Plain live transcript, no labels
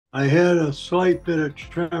I had a slight bit of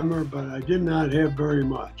tremor, but I did not have very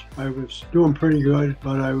much. I was doing pretty good,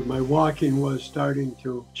 but my walking was starting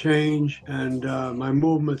to change and my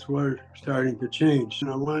movements were starting to change.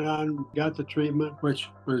 And I went on, got the treatment, which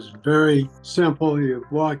was very simple. You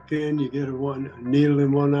walk in, you get a needle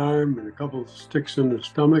in one arm and a couple of sticks in the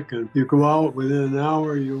stomach, and you go out. Within an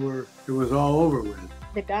hour, it was all over with.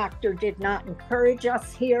 The doctor did not encourage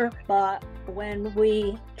us here, but when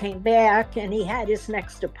we came back and he had his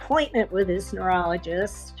next appointment with his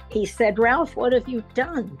neurologist, he said, "Ralph, what have you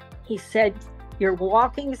done?" He said, "Your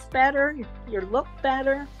walking's better, your look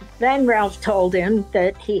better." Then Ralph told him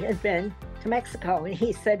that he had been to Mexico, and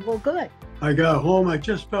he said, "Well, good. I got home, I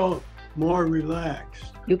just felt more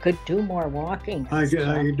relaxed. You could do more walking." I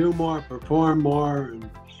could do more, perform more, and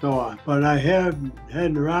so on. But I have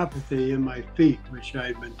had neuropathy in my feet, which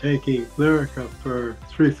I'd been taking Lyrica for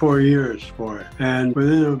 3-4 years for it. And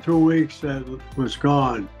within 2 weeks, that was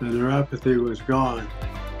gone. The neuropathy was gone.